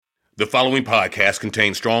The following podcast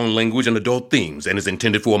contains strong language and adult themes and is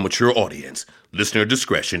intended for a mature audience. Listener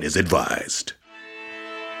discretion is advised.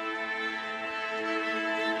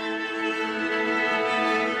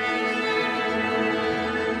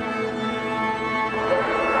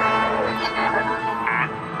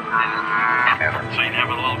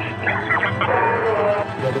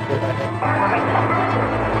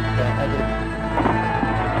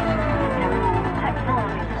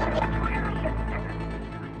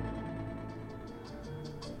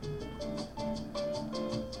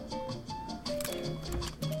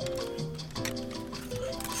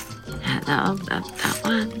 No, not that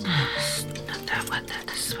one. Not that one.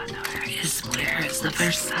 This one. Where is the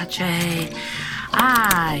Versace?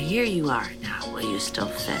 Ah, here you are. Now, will you still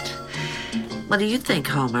fit? What do you think,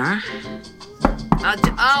 Homer?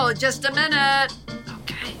 Oh, just a minute.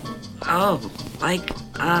 Okay. Oh, like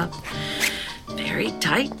a very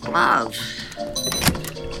tight glove.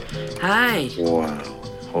 Hi. Wow.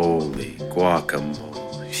 Holy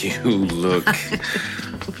guacamole. You look...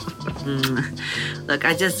 Look,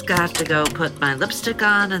 I just got to go put my lipstick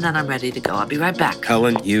on, and then I'm ready to go. I'll be right back.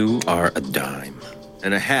 Helen, you are a dime.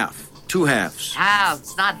 And a half. 2 halves.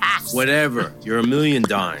 Halves, not halves. Whatever. You're a million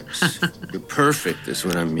dimes. You're perfect, is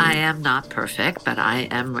what I mean. I am not perfect, but I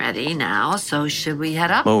am ready now. So should we head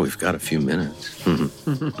up? Oh, we've got a few minutes. No,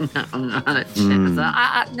 not a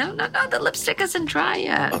chance. No. The lipstick isn't dry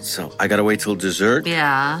yet. Oh, so I gotta wait till dessert?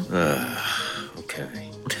 Yeah. Okay.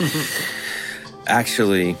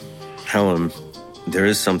 Actually, Helen, there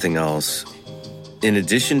is something else. In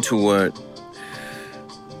addition to what...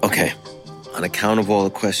 Okay, on account of all the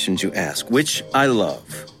questions you ask, which I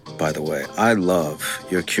love, by the way. I love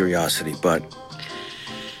your curiosity, but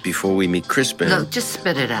before we meet Crispin... Look, just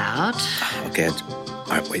spit it out. Okay, all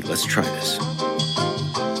right, wait, let's try this.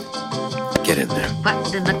 Get in there.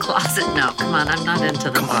 What, in the closet? No, come on, I'm not into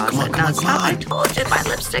the closet. Come on. Stop. I told you my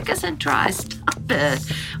lipstick isn't dry. Stop it.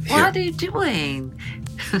 What are you doing?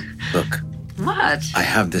 Look. What? I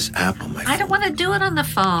have this app on my phone. I don't want to do it on the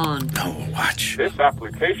phone. No, watch. This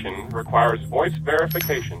application requires voice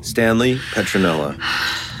verification. Stanley Petronella.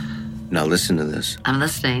 Now listen to this. I'm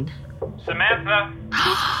listening. Samantha?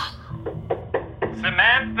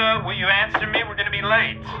 Samantha, will you answer me? We're going to be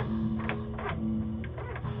late.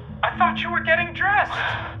 I thought you were getting dressed.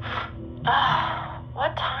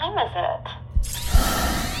 What time is it?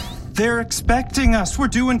 They're expecting us. We're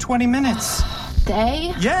due in 20 minutes.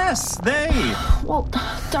 They? Yes, they. Well,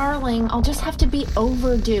 darling, I'll just have to be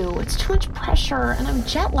overdue. It's too much pressure, and I'm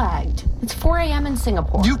jet-lagged. It's 4 a.m. in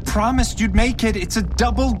Singapore. You promised you'd make it. It's a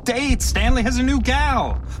double date. Stanley has a new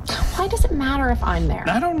gal. Why does it matter if I'm there?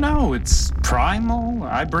 I don't know. It's primal.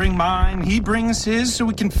 I bring mine. He brings his so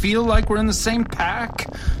we can feel like we're in the same pack.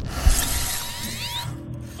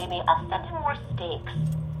 Maybe I'll send him more steaks.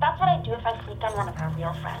 That's what I'd do if I sleeped on one of our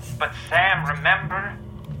real friends. But Sam, remember?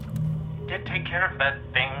 You did take care of that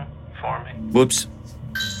thing for me. Whoops.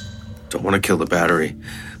 Don't want to kill the battery,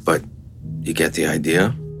 but you get the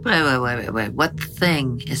idea? Wait. What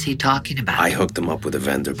thing is he talking about? I hooked him up with a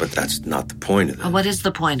vendor, but that's not the point of it. What is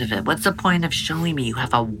the point of it? What's the point of showing me you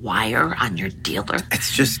have a wire on your dealer?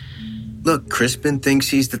 It's just... Look, Crispin thinks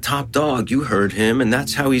he's the top dog. You heard him, and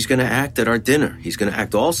that's how he's going to act at our dinner. He's going to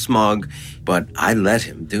act all smug, but I let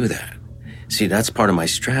him do that. See, that's part of my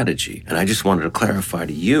strategy, and I just wanted to clarify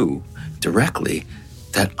to you directly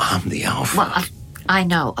that I'm the alpha. Well, I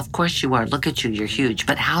know. Of course you are. Look at you. You're huge.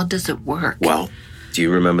 But how does it work? Well, do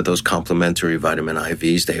you remember those complimentary vitamin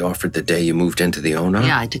IVs they offered the day you moved into the owner?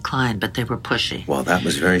 Yeah, I declined, but they were pushy. Well, that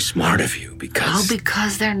was very smart of you because... Oh,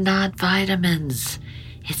 because they're not vitamins.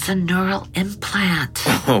 It's a neural implant.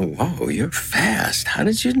 Oh, whoa, you're fast. How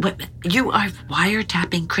did you... Wait, you are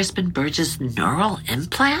wiretapping Crispin Burge's neural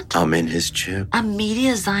implant? I'm in his chip. A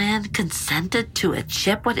media Zion consented to a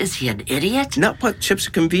chip? What, is he an idiot? Not but chips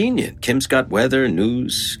are convenient. Kim's got weather,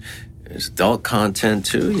 news, there's adult content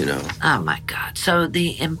too, you know. Oh, my God. So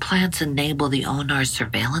the implants enable the ONAR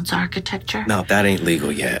surveillance architecture? No, that ain't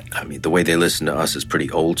legal yet. I mean, the way they listen to us is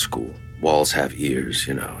pretty old school. Walls have ears,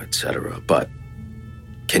 you know, etc. But...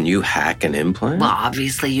 Can you hack an implant? Well,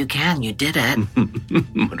 obviously you can. You did it.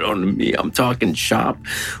 But on me, I'm talking shop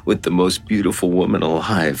with the most beautiful woman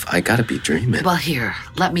alive. I gotta be dreaming. Well, here,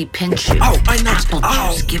 let me pinch you. Oh, I know. Apple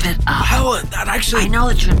juice, give it up. Helen, that actually... I know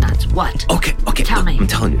that you're nuts. What? Okay. Tell look, me. I'm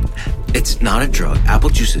telling you, it's not a drug. Apple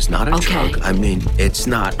juice is not a Okay. drug. I mean, it's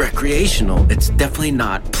not recreational. It's definitely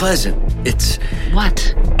not pleasant. It's...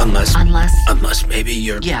 What? Unless maybe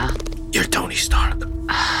you're... Yeah. You're Tony Stark.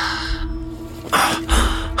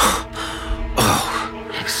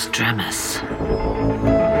 Extremis.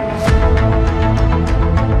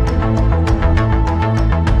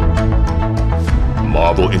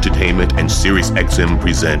 Marvel Entertainment and SiriusXM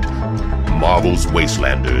present Marvel's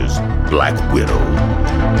Wastelanders, Black Widow.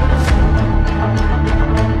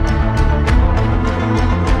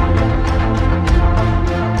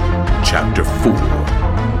 Chapter 4,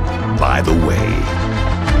 By the Way.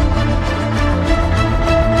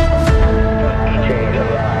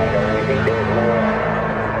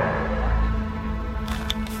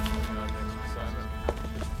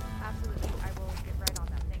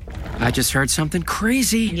 I just heard something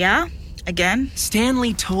crazy. Yeah? Again?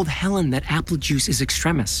 Stanley told Helen that apple juice is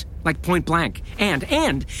extremis, like point blank.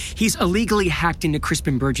 And he's illegally hacked into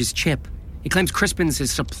Crispin Burge's chip. He claims Crispin's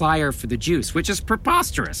his supplier for the juice, which is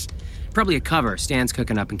preposterous. Probably a cover Stan's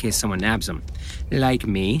cooking up in case someone nabs him. Like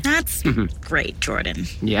me. That's great, Jordan.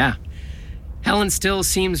 Yeah. Helen still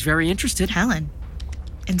seems very interested. Helen?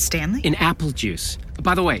 In Stanley? In apple juice.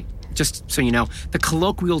 By the way, just so you know, the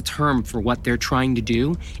colloquial term for what they're trying to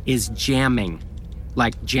do is jamming.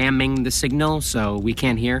 Like jamming the signal so we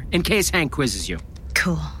can't hear, in case Hank quizzes you.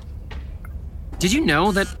 Cool. Did you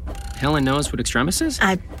know that Helen knows what extremis is?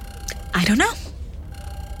 I don't know.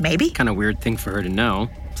 Maybe. Kind of weird thing for her to know.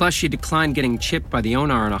 Plus, she declined getting chipped by the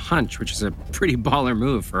owner on a hunch, which is a pretty baller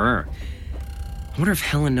move for her. I wonder if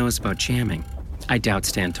Helen knows about jamming. I doubt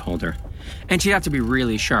Stan told her. And she'd have to be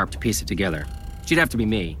really sharp to piece it together. She'd have to be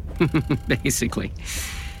me, basically.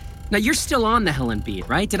 Now, you're still on the Helen beat,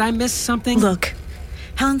 right? Did I miss something? Look,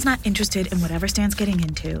 Helen's not interested in whatever Stan's getting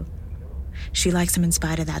into. She likes him in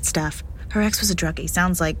spite of that stuff. Her ex was a druggie.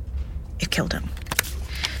 Sounds like it killed him.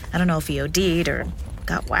 I don't know if he OD'd or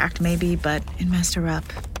got whacked maybe, but it messed her up.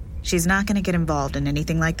 She's not going to get involved in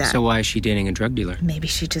anything like that. So why is she dating a drug dealer? Maybe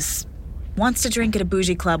she just wants to drink at a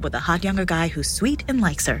bougie club with a hot younger guy who's sweet and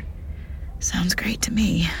likes her. Sounds great to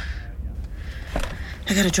me.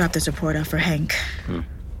 I gotta drop this report off for Hank.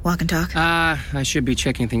 Walk and talk? I should be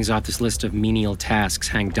checking things off this list of menial tasks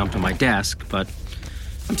Hank dumped on my desk, but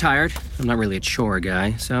I'm tired. I'm not really a chore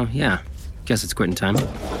guy, so yeah, guess it's quitting time.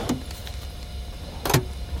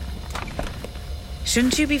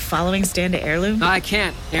 Shouldn't you be following Stan to Heirloom? I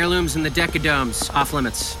can't. Heirloom's in the Decadomes. Off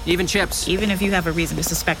limits. Even chips. Even if you have a reason to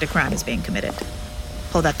suspect a crime is being committed.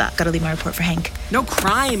 Hold that thought. Gotta leave my report for Hank. No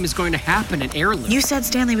crime is going to happen at Heirloom. You said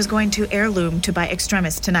Stanley was going to Heirloom to buy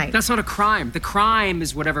extremis tonight. That's not a crime. The crime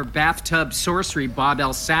is whatever bathtub sorcery Bob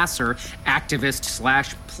L. Sasser,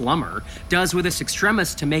 activist/plumber, does with this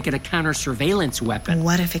extremis to make it a counter-surveillance weapon.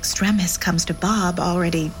 What if extremis comes to Bob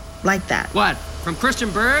already like that? What? From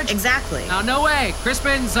Christian Burge? Exactly. Oh, no way.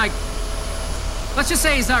 Crispin's like... Let's just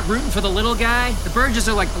say he's not rooting for the little guy. The Burges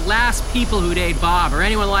are like the last people who'd aid Bob or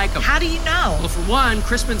anyone like him. How do you know? Well, for one,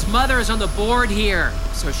 Crispin's mother is on the board here,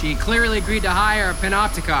 so she clearly agreed to hire a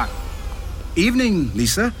panopticon. Evening,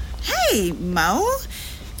 Lisa. Hey, Mo.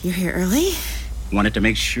 You're here early? Wanted to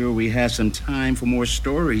make sure we had some time for more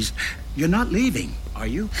stories. You're not leaving, are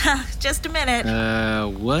you? Just a minute.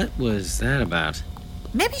 What was that about?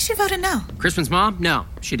 Maybe she voted no. Crispin's mom? No,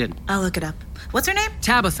 she didn't. I'll look it up. What's her name?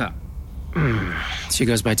 Tabitha. She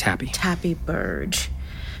goes by Tappy. Tappy Burge.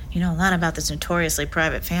 You know a lot about this notoriously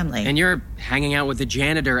private family. And you're hanging out with the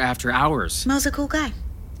janitor after hours. Mo's a cool guy.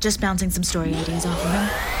 Just bouncing some story ideas off of him.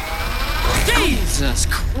 Jesus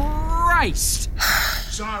Christ!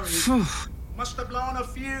 Sorry. Must have blown a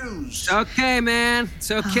fuse. It's okay, man.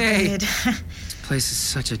 It's okay. Oh, This place is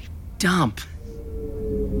such a dump.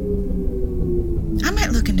 I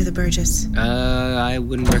might look into the Burgess. I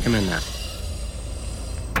wouldn't recommend that.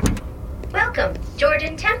 Welcome,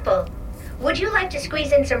 Jordan Temple. Would you like to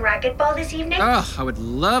squeeze in some racquetball this evening? Oh, I would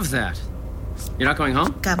love that. You're not going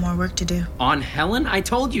home? Got more work to do. On Helen? I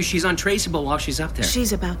told you she's untraceable while she's up there.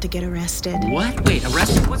 She's about to get arrested. What? Wait,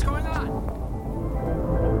 arrested? What's going on?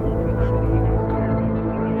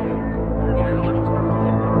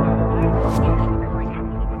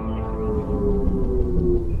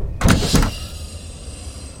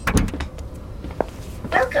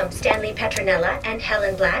 Welcome, Stanley Petronella and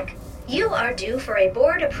Helen Black. You are due for a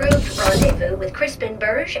board-approved rendezvous with Crispin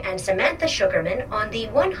Burge and Samantha Sugarman on the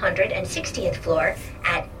 160th floor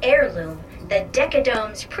at Heirloom, the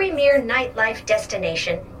Decadome's premier nightlife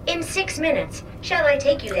destination, in 6 minutes. Shall I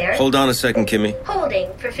take you there? Hold on a second, Kimmy.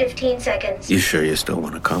 Holding for 15 seconds. You sure you still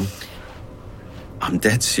want to come? I'm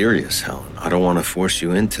dead serious, Helen. I don't want to force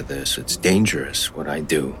you into this. It's dangerous, what I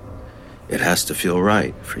do. It has to feel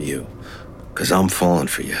right for you. Because I'm falling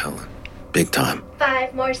for you, Helen. Big time.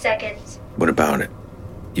 5 more seconds. What about it?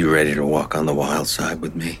 You ready to walk on the wild side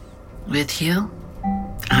with me? With you?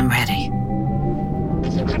 I'm ready.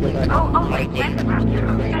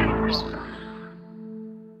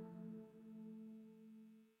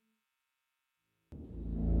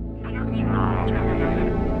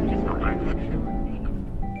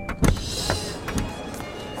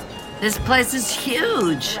 This place is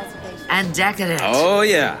huge and decadent. Oh,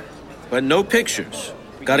 yeah. But no pictures.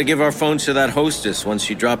 Gotta give our phones to that hostess once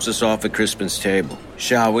she drops us off at Crispin's table.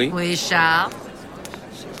 Shall we? We shall.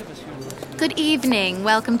 Good evening.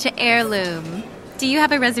 Welcome to Heirloom. Do you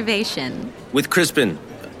have a reservation? With Crispin.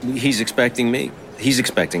 He's expecting me. He's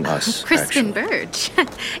expecting us. Crispin Burge.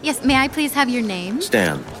 Yes, may I please have your name?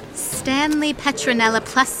 Stan. Stanley Petronella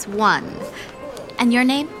 +1. And your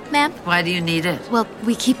name, ma'am? Why do you need it? Well,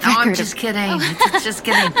 we keep record I'm just kidding. Just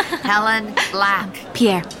kidding. Helen Black.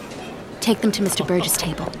 Pierre, take them to Mr. Burge's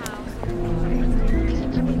table.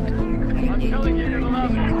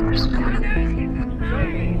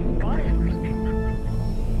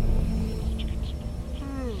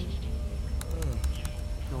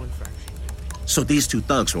 So these two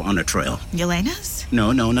thugs were on the trail. Yelena's?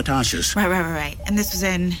 No, Natasha's. Right. And this was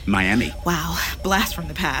in... Miami. Wow, blast from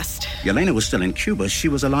the past. Yelena was still in Cuba. She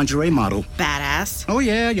was a lingerie model. Badass. Oh,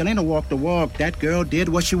 yeah, Yelena walked the walk. That girl did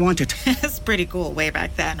what she wanted. It's pretty cool way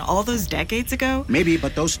back then. All those decades ago. Maybe,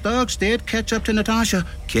 but those thugs did catch up to Natasha.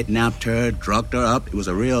 Kidnapped her, drugged her up. It was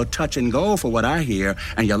a real touch and go for what I hear.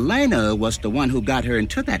 And Yelena was the one who got her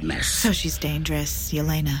into that mess. So she's dangerous,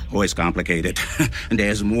 Yelena. Oh, it's complicated. And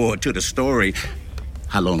there's more to the story.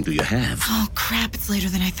 How long do you have? Oh, crap, it's later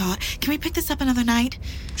than I thought. Can we pick this up another night?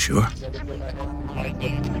 Sure.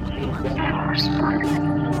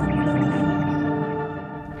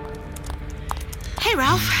 Hey,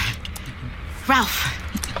 Ralph. Ralph!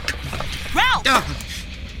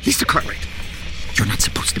 Lisa Cartwright, you're not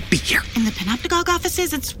supposed to be here. In the Panopticon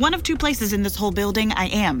offices, it's one of two places in this whole building I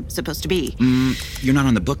am supposed to be. You're not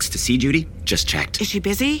on the books to see Judy? Just checked. Is she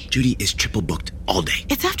busy? Judy is triple booked all day.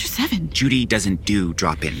 It's after 7. Judy doesn't do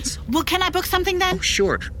drop-ins. Well, can I book something then? Oh,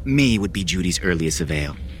 sure. May would be Judy's earliest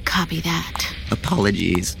avail. Copy that.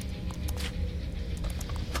 Apologies.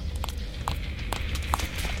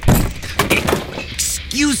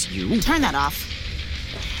 Excuse you. Turn that off.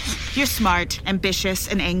 You're smart, ambitious,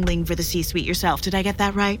 and angling for the C-suite yourself. Did I get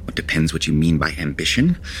that right? It depends what you mean by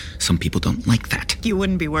ambition. Some people don't like that. You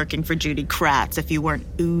wouldn't be working for Judy Kratz if you weren't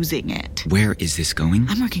oozing it. Where is this going?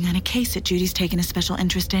 I'm working on a case that Judy's taken a special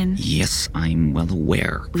interest in. Yes, I'm well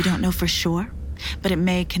aware. We don't know for sure, but it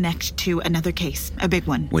may connect to another case, a big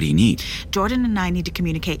one. What do you need? Jordan and I need to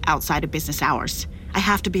communicate outside of business hours. I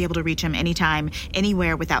have to be able to reach him anytime,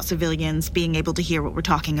 anywhere without civilians being able to hear what we're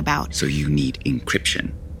talking about. So you need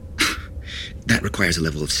encryption. That requires a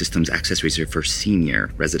level of systems access reserved for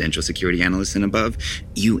senior residential security analysts and above.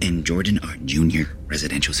 You and Jordan are junior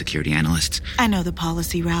residential security analysts. I know the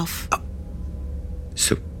policy, Ralph.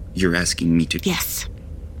 So you're asking me to... Yes.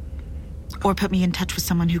 Or put me in touch with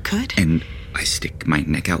someone who could. And I stick my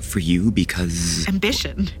neck out for you because...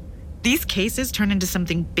 Ambition. These cases turn into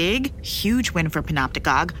something big, huge win for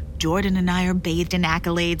Panopticon. Jordan and I are bathed in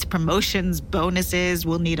accolades, promotions, bonuses.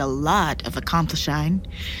 We'll need a lot of accomplishing.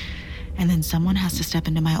 And then someone has to step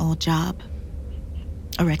into my old job.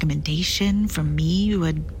 A recommendation from me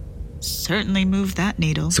would certainly move that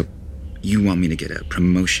needle. So you want me to get a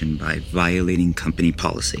promotion by violating company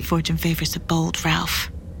policy? Fortune favors the bold,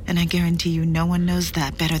 Ralph. And I guarantee you no one knows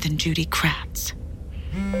that better than Judy Kratz.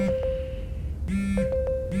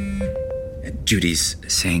 Judy's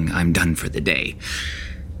saying I'm done for the day.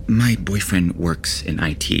 My boyfriend works in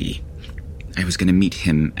IT. I was going to meet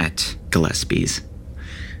him at Gillespie's.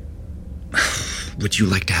 Would you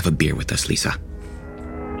like to have a beer with us, Lisa?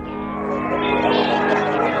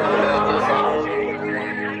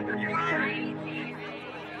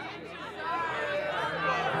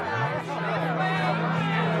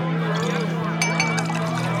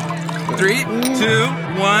 Three, 2,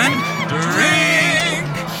 1, drink!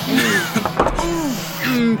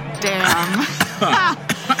 Damn.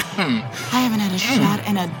 I haven't had a shot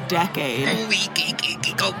in a decade.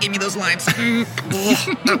 Go, give me those limes.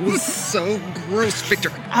 That was so gross,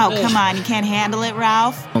 Victor. Oh, come on. You can't handle it,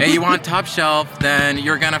 Ralph? Hey, you want top shelf? Then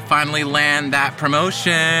you're gonna finally land that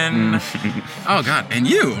promotion. Oh, God. And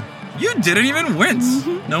you didn't even wince.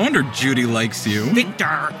 No wonder Judy likes you.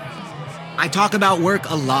 Victor, I talk about work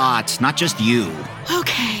a lot, not just you.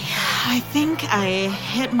 Okay. I think I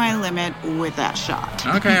hit my limit with that shot.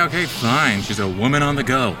 Okay, fine. She's a woman on the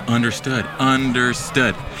go. Understood.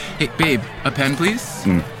 Hey, babe, a pen, please?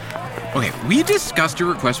 Okay, we discussed your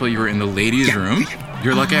request while you were in the ladies' room.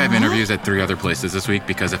 You're lucky I have interviews at 3 other places this week,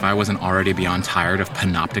 because if I wasn't already beyond tired of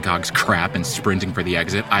Panopticon's crap and sprinting for the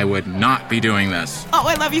exit, I would not be doing this. Oh,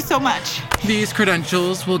 I love you so much. These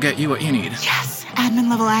credentials will get you what you need. Yes, admin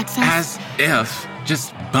level access. As if.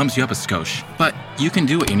 just bumps you up a skosh. But you can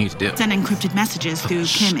do what you need to do. Send encrypted messages through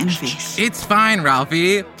Kim interface. It's fine,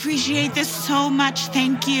 Ralphie. Appreciate this so much,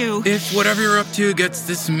 thank you. If whatever you're up to gets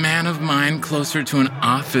this man of mine closer to an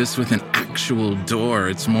office with an actual door,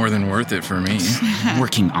 it's more than worth it for me.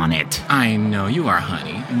 Working on it. I know you are,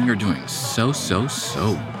 honey. And you're doing so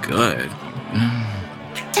good.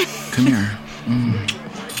 Come here.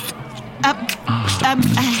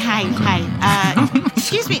 Hi.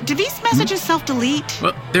 Excuse me, do these messages self-delete?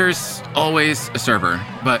 Well, there's always a server,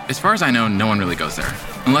 but as far as I know, no one really goes there.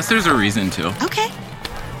 Unless there's a reason to. Okay.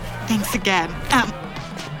 Thanks again.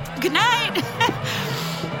 Good night.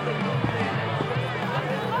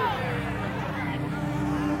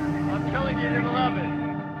 I'm telling you, you're gonna love it.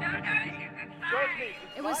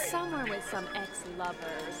 It was somewhere with some ex-lover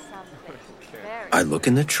or something. I look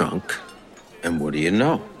in the trunk, and what do you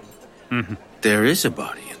know? Mm-hmm. There is a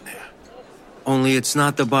body in there. Only it's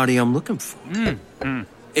not the body I'm looking for.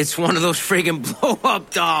 It's one of those friggin'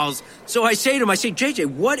 blow-up dolls. So I say to him, JJ,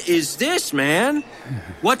 what is this, man?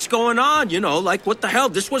 What's going on? You know, like, what the hell?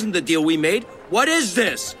 This wasn't the deal we made. What is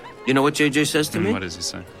this? You know what JJ says to me? What does he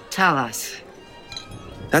say? Tell us.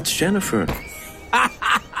 That's Jennifer.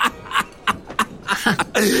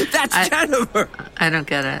 That's Jennifer. I don't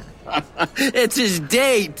get it. It's his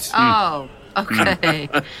date. Oh, okay.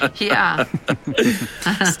 Yeah.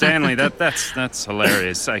 Stanley, that's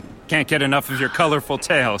hilarious. I can't get enough of your colorful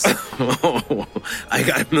tales. Oh, I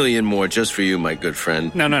got a million more just for you, my good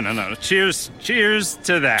friend. No. Cheers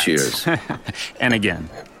to that. Cheers. And again,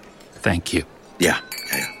 thank you. Yeah.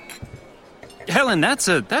 Helen, that's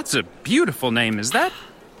a beautiful name. Is that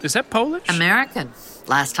Polish? American.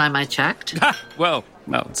 Last time I checked. Well,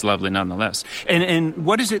 it's lovely nonetheless. And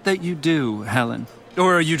what is it that you do, Helen?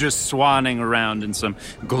 Or are you just swanning around in some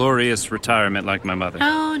glorious retirement like my mother?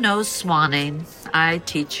 No swanning. I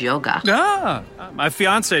teach yoga. My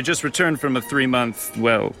fiancé just returned from a 3-month,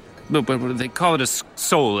 but they call it a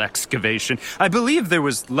soul excavation. I believe there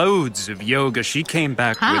was loads of yoga. She came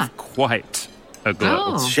back with quite a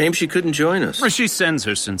glow. It's a shame she couldn't join us. She sends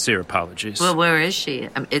her sincere apologies. Well, where is she?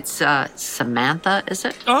 It's Samantha, is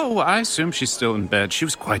it? Oh, I assume she's still in bed. She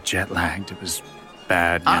was quite jet-lagged. It was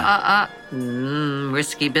bad.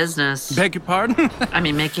 Risky business. Beg your pardon? I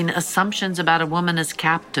mean, making assumptions about a woman as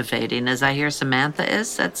captivating as I hear Samantha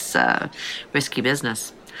is, that's risky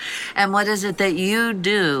business. And what is it that you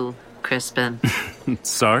do, Crispin?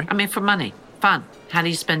 Sorry? I mean, for money, fun. How do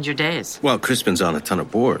you spend your days? Well, Crispin's on a ton of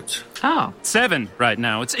boards. Oh. 7 right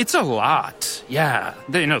now. It's a lot. Yeah.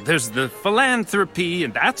 There's the philanthropy,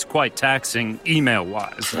 and that's quite taxing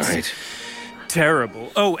email-wise. Right. Terrible.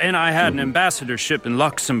 Oh, and I had an ambassadorship in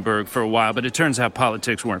Luxembourg for a while, but it turns out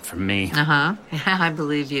politics weren't for me. Yeah, I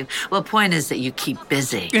believe you. Well, point is that you keep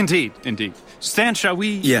busy. Indeed. Stan, shall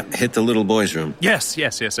we? Yeah, hit the little boy's room. Yes.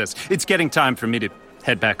 It's getting time for me to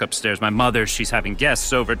head back upstairs. My mother, she's having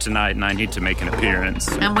guests over tonight, and I need to make an appearance.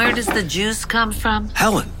 And where does the juice come from?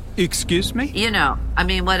 Helen. Excuse me?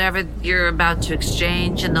 Whatever you're about to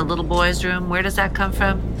exchange in the little boy's room, where does that come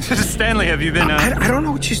from? Stanley, have you been... I don't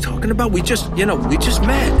know what she's talking about. We just met,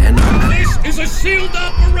 and... This is a sealed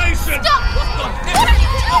operation! Stop! What are you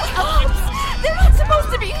doing? They're not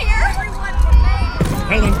supposed to be here!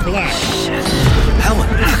 Helen Black. Shit. Helen!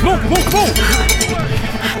 Move!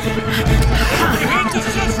 Apprehend the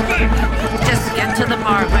suspect! Just get to the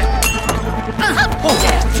bar, Oh,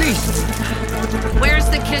 jeez! Where's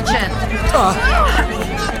the kitchen? Oh,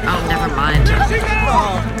 never mind.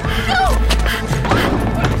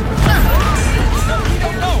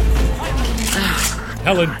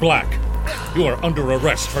 Helen Black, you are under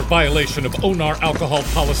arrest for violation of ONAR Alcohol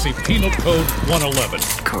Policy Penal Code 111.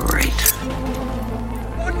 Great.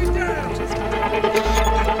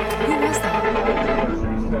 Who was that?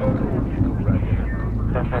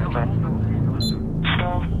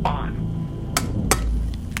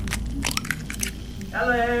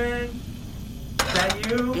 Helen! Is that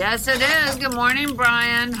you? Yes, it is. Good morning,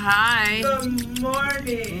 Brian. Hi. Good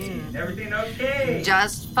morning. Everything okay?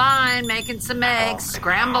 Just fine. Making some eggs.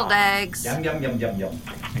 Scrambled eggs. Yum.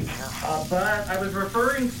 But I was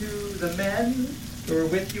referring to the men who were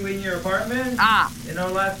with you in your apartment.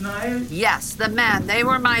 Last night? Yes, the men. They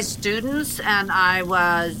were my students, and I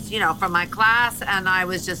was, from my class, and I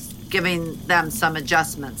was just giving them some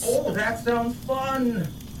adjustments. Oh, that sounds fun.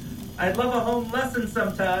 I'd love a home lesson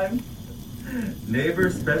sometime. Neighbor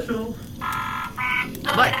special?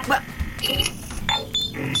 What?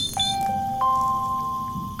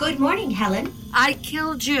 Good morning, Helen. I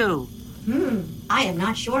killed you. I am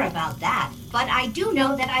not sure about that, but I do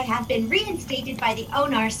know that I have been reinstated by the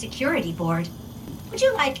ONAR Security Board. Would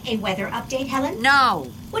you like a weather update, Helen? No.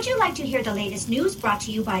 Would you like to hear the latest news brought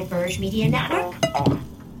to you by Burge Media Network?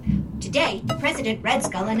 Today, President Red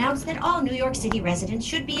Skull announced that all New York City residents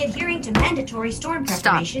should be adhering to mandatory storm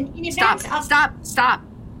preparation in advance of...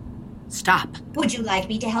 Stop. Would you like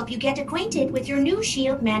me to help you get acquainted with your new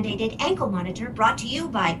Shield-mandated ankle monitor brought to you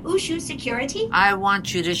by Ushu Security? I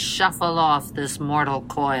want you to shuffle off this mortal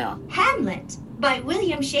coil. Hamlet, by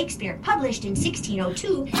William Shakespeare, published in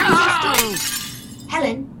 1602.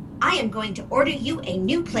 Helen, I am going to order you a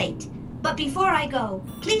new plate. But before I go,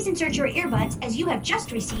 please insert your earbuds as you have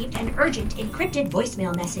just received an urgent encrypted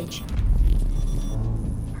voicemail message.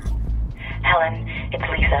 Helen, it's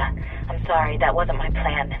Lisa. I'm sorry, that wasn't my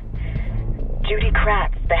plan. Judy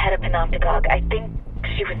Kratz, the head of Panopticog, I think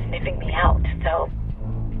she was sniffing me out, so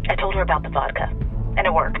I told her about the vodka, and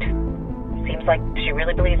it worked. Seems like she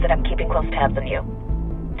really believes that I'm keeping close tabs on you.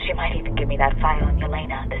 She might even give me that file on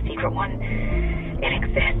Yelena, the secret one. It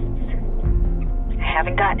exists. I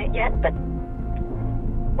haven't gotten it yet, but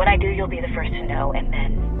when I do, you'll be the first to know, and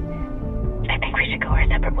then I think we should go our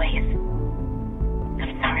separate ways.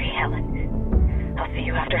 I'm sorry, Helen. I'll see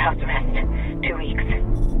you after house arrest. 2 weeks.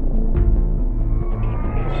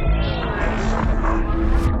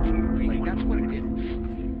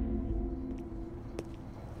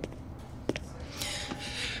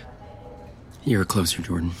 You're a closer,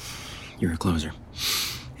 Jordan. You're a closer.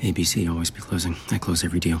 ABC always be closing. I close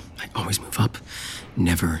every deal. I always move up.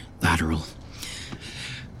 Never lateral.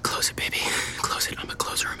 Close it, baby. Close it. I'm a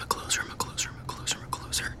closer.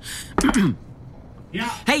 Yeah.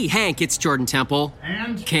 Hey, Hank, it's Jordan Temple.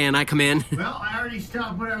 And? Can I come in? Well, I already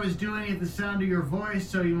stopped what I was doing at the sound of your voice,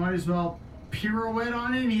 so you might as well pirouette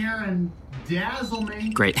on in here and dazzle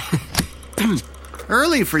me. Great.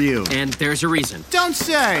 Early for you. And there's a reason. Don't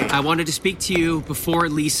say. I wanted to speak to you before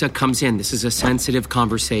Lisa comes in. This is a sensitive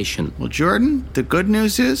conversation. Well, Jordan, the good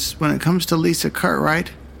news is, when it comes to Lisa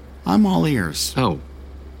Cartwright, I'm all ears. Oh.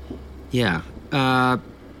 Yeah.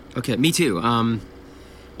 Okay, me too.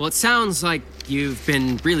 Well, it sounds like you've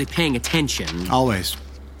been really paying attention. Always.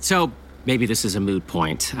 So, maybe this is a moot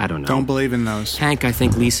point. I don't know. Don't believe in those. Hank, I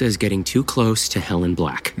think Lisa is getting too close to Helen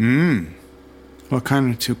Black. What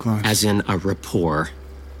kind of too close? As in a rapport.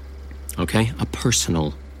 Okay? A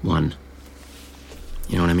personal one.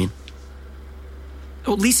 You know what I mean?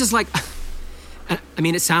 Oh, Lisa's like... I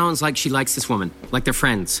mean, it sounds like she likes this woman. Like they're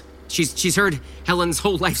friends. She's heard Helen's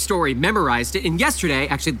whole life story, memorized it, and yesterday,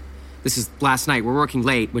 actually... This is last night. We're working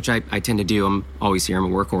late, which I tend to do. I'm always here. I'm a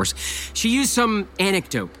workhorse. She used some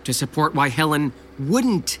anecdote to support why Helen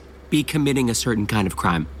wouldn't be committing a certain kind of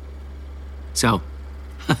crime. So,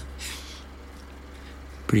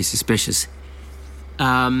 pretty suspicious.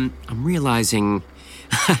 I'm realizing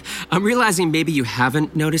maybe you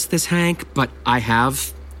haven't noticed this, Hank, but I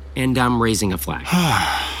have, and I'm raising a flag.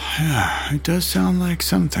 Yeah, it does sound like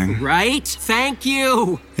something. Right? Thank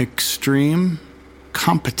you. Extreme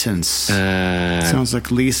competence. Sounds like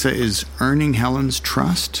Lisa is earning Helen's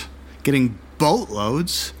trust, getting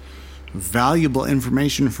boatloads of valuable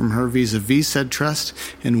information from her vis-a-vis said trust,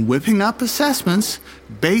 and whipping up assessments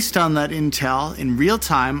based on that intel in real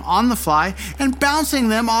time, on the fly, and bouncing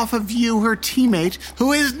them off of you, her teammate,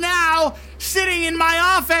 who is now sitting in my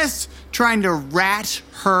office trying to rat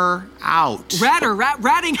her out.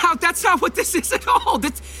 Ratting out? That's not what this is at all.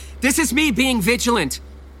 This is me being vigilant.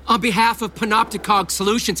 On behalf of Panopticog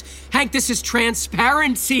Solutions. Hank, this is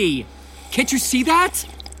transparency. Can't you see that?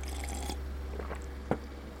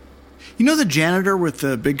 You know the janitor with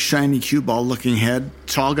the big shiny cue ball looking head?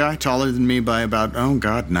 Tall guy, taller than me by about,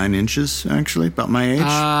 9 inches, actually, about my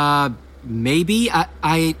age? Maybe.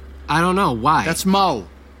 I don't know. Why? That's Mo.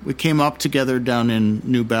 We came up together down in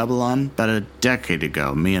New Babylon about a decade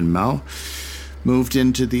ago. Me and Mo moved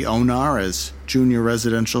into the ONAR as junior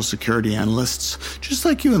residential security analysts, just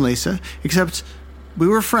like you and Lisa, except we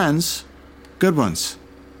were friends, good ones.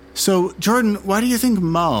 So, Jordan, why do you think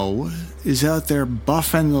Mo is out there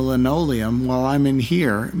buffing the linoleum while I'm in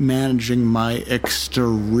here managing my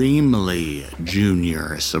extremely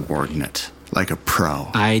junior subordinate, like a pro?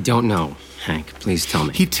 I don't know, Hank. Please tell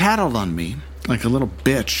me. He tattled on me like a little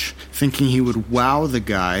bitch, thinking he would wow the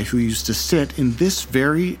guy who used to sit in this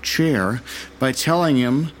very chair by telling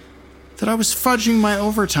him that I was fudging my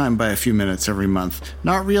overtime by a few minutes every month,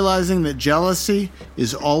 not realizing that jealousy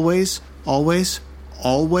is always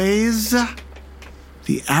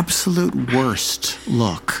the absolute worst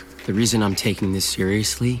look. The reason I'm taking this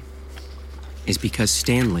seriously is because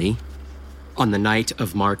Stanley, on the night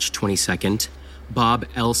of March 22nd, Bob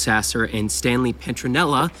Elsasser and Stanley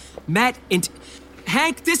Petronella met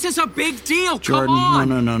Hank, this is a big deal. Jordan,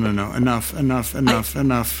 Come on. no.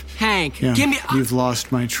 Enough. Hank, Yeah, give me... You've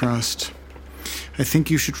lost my trust. I think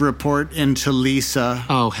you should report into Lisa.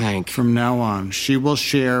 Oh, Hank. From now on, she will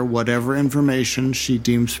share whatever information she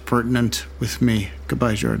deems pertinent with me.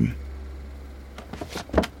 Goodbye, Jordan.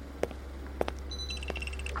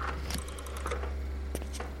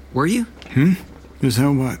 Were you? Is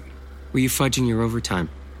that what? Were you fudging your overtime?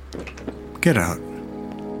 Get out.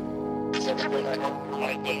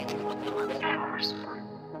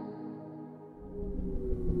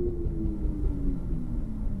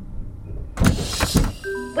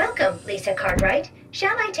 Welcome, Lisa Cartwright.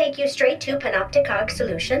 Shall I take you straight to Panopticog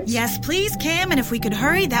Solutions? Yes, please, Cam, and if we could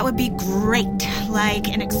hurry, that would be great. Like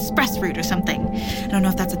an express route or something. I don't know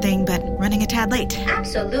if that's a thing, but running a tad late.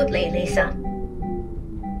 Absolutely, Lisa.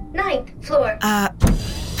 9th floor.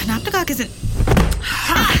 Panopticog isn't...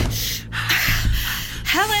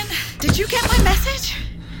 Helen, did you get my message?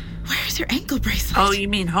 Where's your ankle bracelet? Oh, you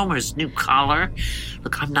mean Homer's new collar?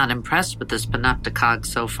 Look, I'm not impressed with this Panopticog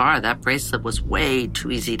so far. That bracelet was way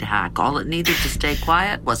too easy to hack. All it needed to stay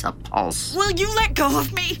quiet was a pulse. Will you let go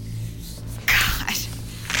of me? God.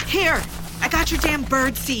 Here, I got your damn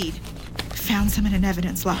bird seed. Found some in an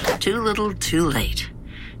evidence locker. Too little, too late.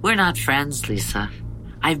 We're not friends, Lisa.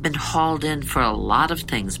 I've been hauled in for a lot of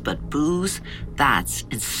things, but booze, that's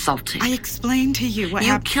insulting. I explained to you what You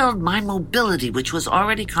happened. killed my mobility, which was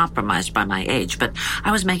already compromised by my age, but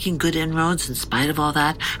I was making good inroads in spite of all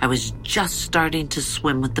that. I was just starting to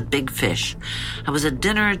swim with the big fish. I was a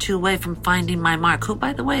dinner or two away from finding my mark, who,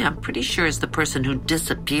 by the way, I'm pretty sure is the person who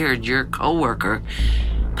disappeared your coworker.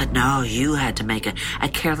 But no, you had to make a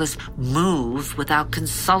careless move without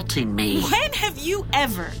consulting me. When have you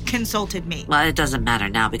ever consulted me? Well, it doesn't matter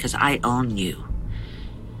now because I own you.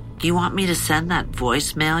 You want me to send that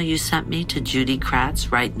voicemail you sent me to Judy Kratz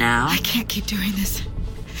right now? I can't keep doing this.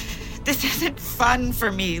 This isn't fun for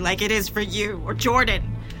me like it is for you or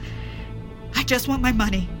Jordan. I just want my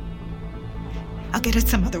money. I'll get it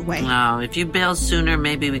some other way. No, if you bailed sooner,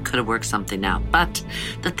 maybe we could have worked something out. But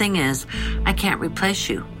the thing is, I can't replace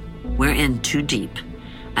you. We're in too deep,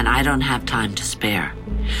 and I don't have time to spare.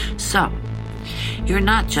 So, you're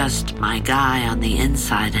not just my guy on the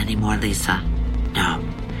inside anymore, Lisa. No,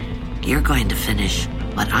 you're going to finish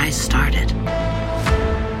what I started.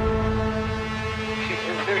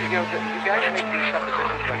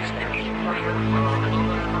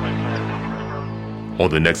 On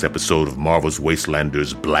the next episode of Marvel's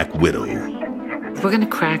Wastelanders Black Widow. If we're going to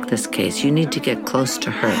crack this case, you need to get close to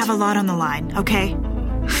her. I have a lot on the line, okay?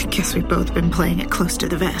 I guess we've both been playing it close to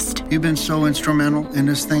the vest. You've been so instrumental in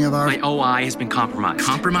this thing of ours. My OI has been compromised.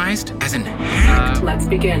 Compromised? As in hacked? Let's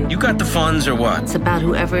begin. You got the funds or what? It's about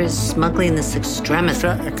whoever is smuggling this extremity.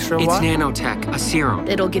 It's nanotech, a serum.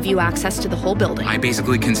 It'll give you access to the whole building. I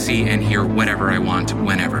basically can see and hear whatever I want,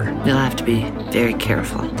 whenever. You'll have to be very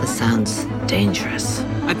careful. This sounds dangerous.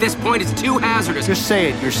 At this point, it's too hazardous. Just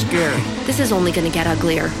say it, you're scared. This is only going to get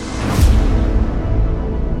uglier.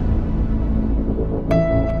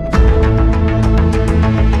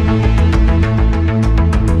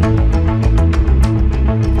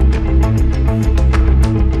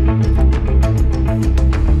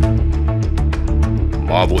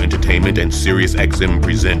 Marvel Entertainment and SiriusXM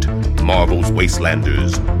present Marvel's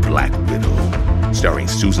Wastelanders Black Widow. Starring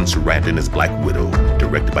Susan Sarandon as Black Widow,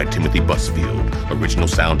 directed by Timothy Busfield. Original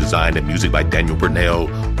sound design and music by Daniel Burnell,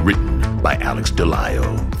 written by Alex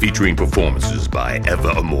DeLio. Featuring performances by Eva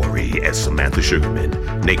Amori as Samantha Sugarman,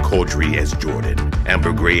 Nate Caudry as Jordan,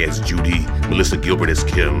 Amber Gray as Judy, Melissa Gilbert as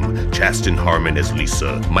Kim, Chasten Harmon as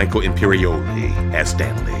Lisa, Michael Imperioli as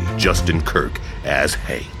Stanley, Justin Kirk as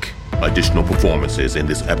Hank. Additional performances in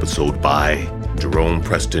this episode by Jerome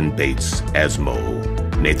Preston Bates as Mo,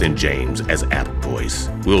 Nathan James as App Voice,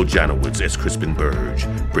 Will Janowitz as Crispin Burge,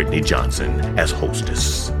 Brittany Johnson as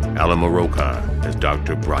Hostess, Alan Maroka as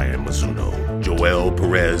Dr. Brian Mizuno, Joel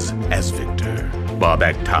Perez as Victor,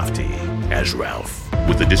 Bobak Tofty as Ralph,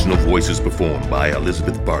 with additional voices performed by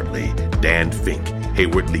Elizabeth Bartley, Dan Fink,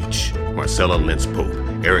 Hayward Leach, Marcella Lentz-Pope,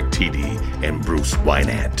 Eric Tiede, and Bruce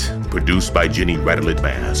Wynant. Produced by Jenny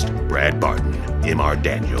Radelet-Bast, Brad Barton, M.R.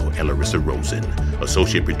 Daniel, and Larissa Rosen.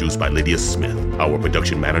 Associate produced by Lydia Smith. Our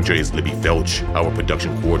production manager is Libby Felch. Our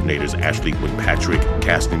production coordinator is Ashley Quinn-Patrick.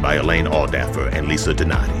 Casting by Elaine Aldaffer and Lisa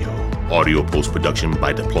Donadio. Audio post-production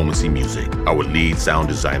by Diplomacy Music. Our lead sound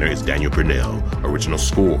designer is Daniel Burnell. Original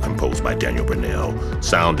score composed by Daniel Burnell.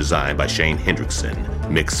 Sound design by Shane Hendrickson.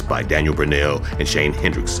 Mixed by Daniel Burnell and Shane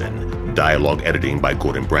Hendrickson. Dialogue editing by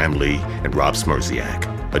Gordon Bramley and Rob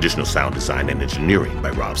Smerziak. Additional sound design and engineering by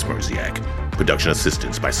Rob Smerziak. Production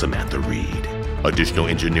assistance by Samantha Reed. Additional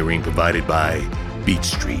engineering provided by Beat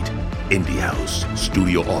Street, Indie House,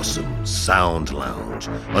 Studio Awesome, Sound Lounge,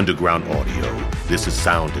 Underground Audio, This is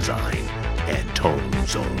Sound Design, and Tone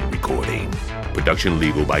Zone Recording. Production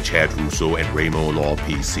legal by Chad Russo and Ramo Law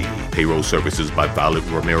PC. Payroll services by Violet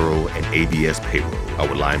Romero and ABS Payroll.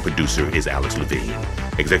 Our line producer is Alex Levine.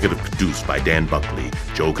 Executive produced by Dan Buckley,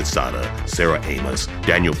 Joe Casada, Sarah Amos,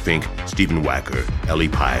 Daniel Fink, Stephen Wacker, Ellie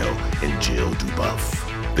Pyle, and Jill Dubuff.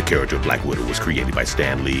 The character of Black Widow was created by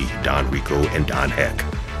Stan Lee, Don Rico, and Don Heck.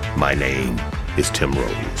 My name is Tim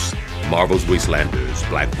Rose. Marvel's Wastelanders,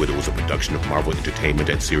 Black Widow is a production of Marvel Entertainment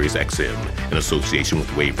at SiriusXM in association with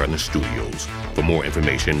Waverunner Studios. For more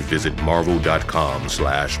information, visit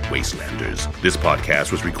marvel.com/wastelanders. This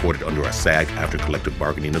podcast was recorded under a SAG-AFTRA collective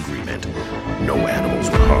bargaining agreement. No animals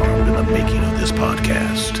were harmed in the making of this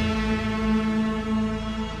podcast.